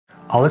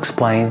I'll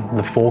explain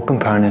the 4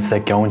 components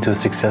that go into a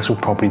successful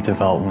property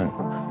development: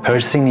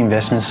 purchasing the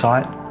investment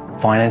site,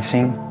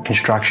 financing,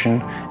 construction,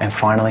 and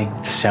finally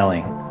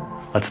selling.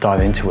 Let's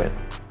dive into it.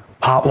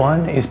 Part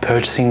 1 is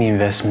purchasing the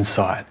investment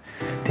site.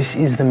 This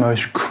is the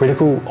most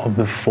critical of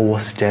the 4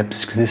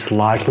 steps because this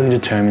largely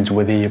determines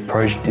whether your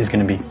project is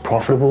going to be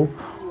profitable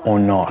or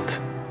not.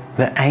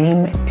 The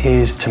aim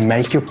is to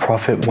make your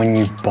profit when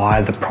you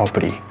buy the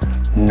property,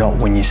 not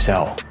when you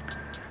sell.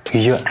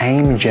 Because your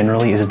aim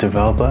generally as a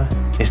developer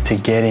is to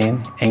get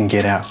in and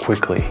get out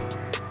quickly.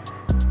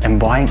 And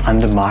buying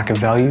under market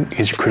value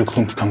is a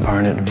critical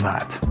component of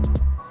that.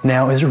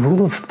 Now, as a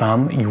rule of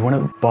thumb, you want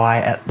to buy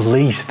at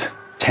least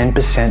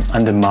 10%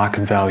 under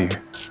market value,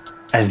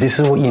 as this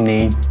is what you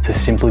need to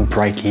simply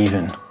break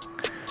even.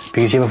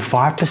 Because you have a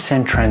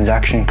 5%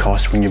 transaction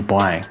cost when you're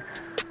buying,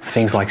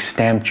 things like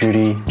stamp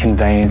duty,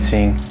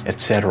 conveyancing,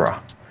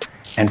 etc.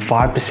 And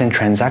 5%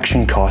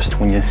 transaction cost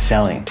when you're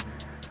selling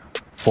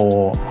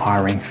for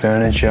hiring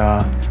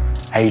furniture,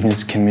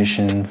 agents'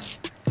 commissions,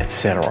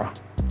 etc.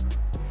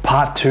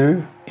 Part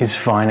 2 is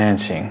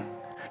financing.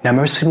 Now,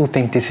 most people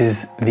think this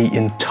is the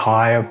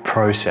entire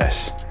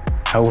process.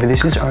 However,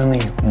 this is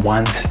only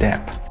one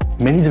step.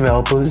 Many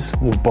developers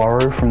will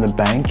borrow from the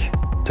bank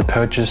to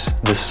purchase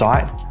the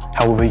site,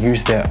 however,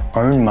 use their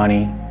own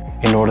money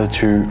in order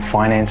to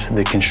finance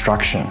the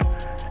construction,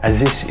 as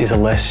this is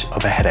less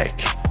of a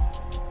headache.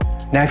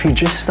 Now, if you're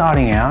just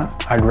starting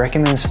out, I'd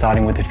recommend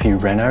starting with a few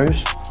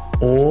renos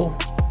or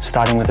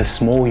starting with a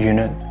small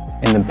unit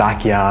in the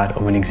backyard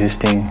of an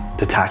existing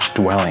detached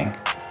dwelling.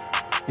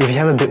 If you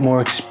have a bit more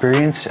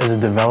experience as a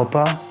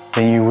developer,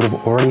 then you would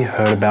have already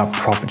heard about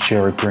profit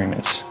share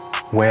agreements,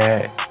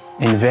 where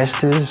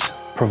investors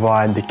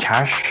provide the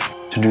cash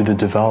to do the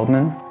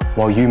development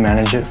while you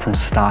manage it from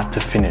start to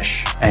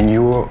finish, and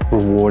you are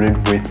rewarded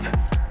with,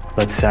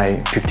 let's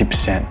say,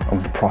 50%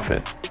 of the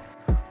profit.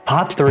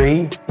 Part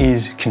 3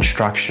 is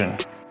construction.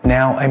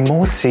 Now, a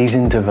more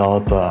seasoned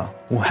developer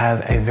will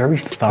have a very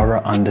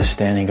thorough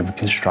understanding of the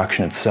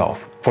construction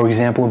itself. For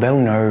example, they'll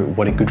know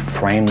what a good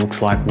frame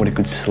looks like, what a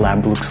good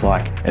slab looks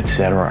like,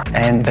 etc.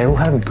 And they will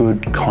have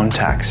good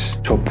contacts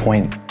to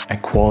appoint a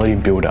quality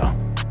builder.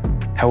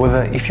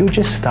 However, if you're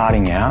just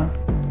starting out,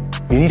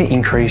 you need to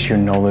increase your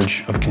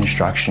knowledge of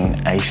construction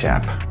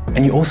ASAP.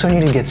 And you also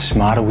need to get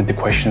smarter with the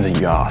questions that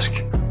you ask.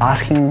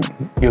 Asking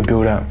your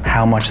builder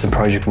how much the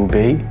project will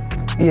be,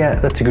 yeah,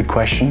 that's a good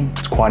question.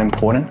 It's quite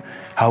important.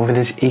 However,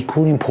 there's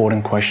equally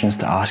important questions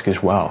to ask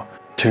as well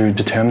to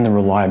determine the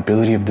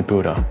reliability of the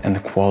builder and the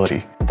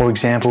quality. For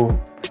example,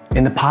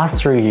 in the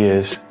past 3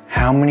 years,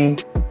 how many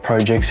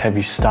projects have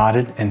you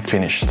started and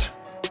finished?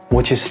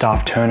 What's your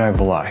staff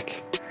turnover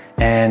like?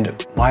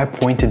 And my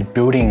appointed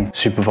building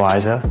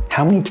supervisor,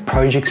 how many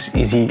projects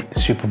is he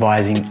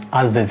supervising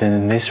other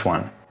than this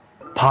one?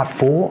 Part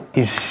 4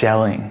 is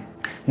selling.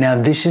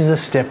 Now, this is a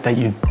step that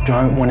you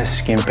don't want to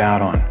skimp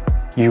out on.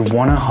 You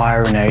want to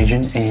hire an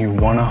agent and you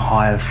want to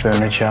hire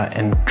furniture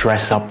and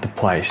dress up the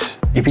place.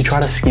 If you try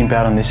to skimp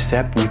out on this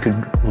step, you could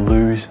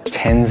lose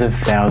tens of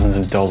thousands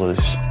of dollars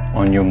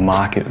on your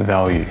market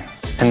value.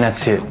 And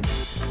that's it.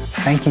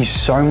 Thank you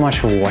so much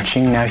for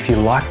watching. Now, if you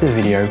liked the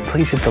video,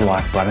 please hit the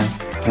like button.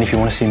 And if you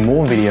want to see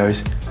more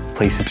videos,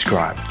 please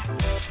subscribe.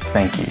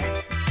 Thank you.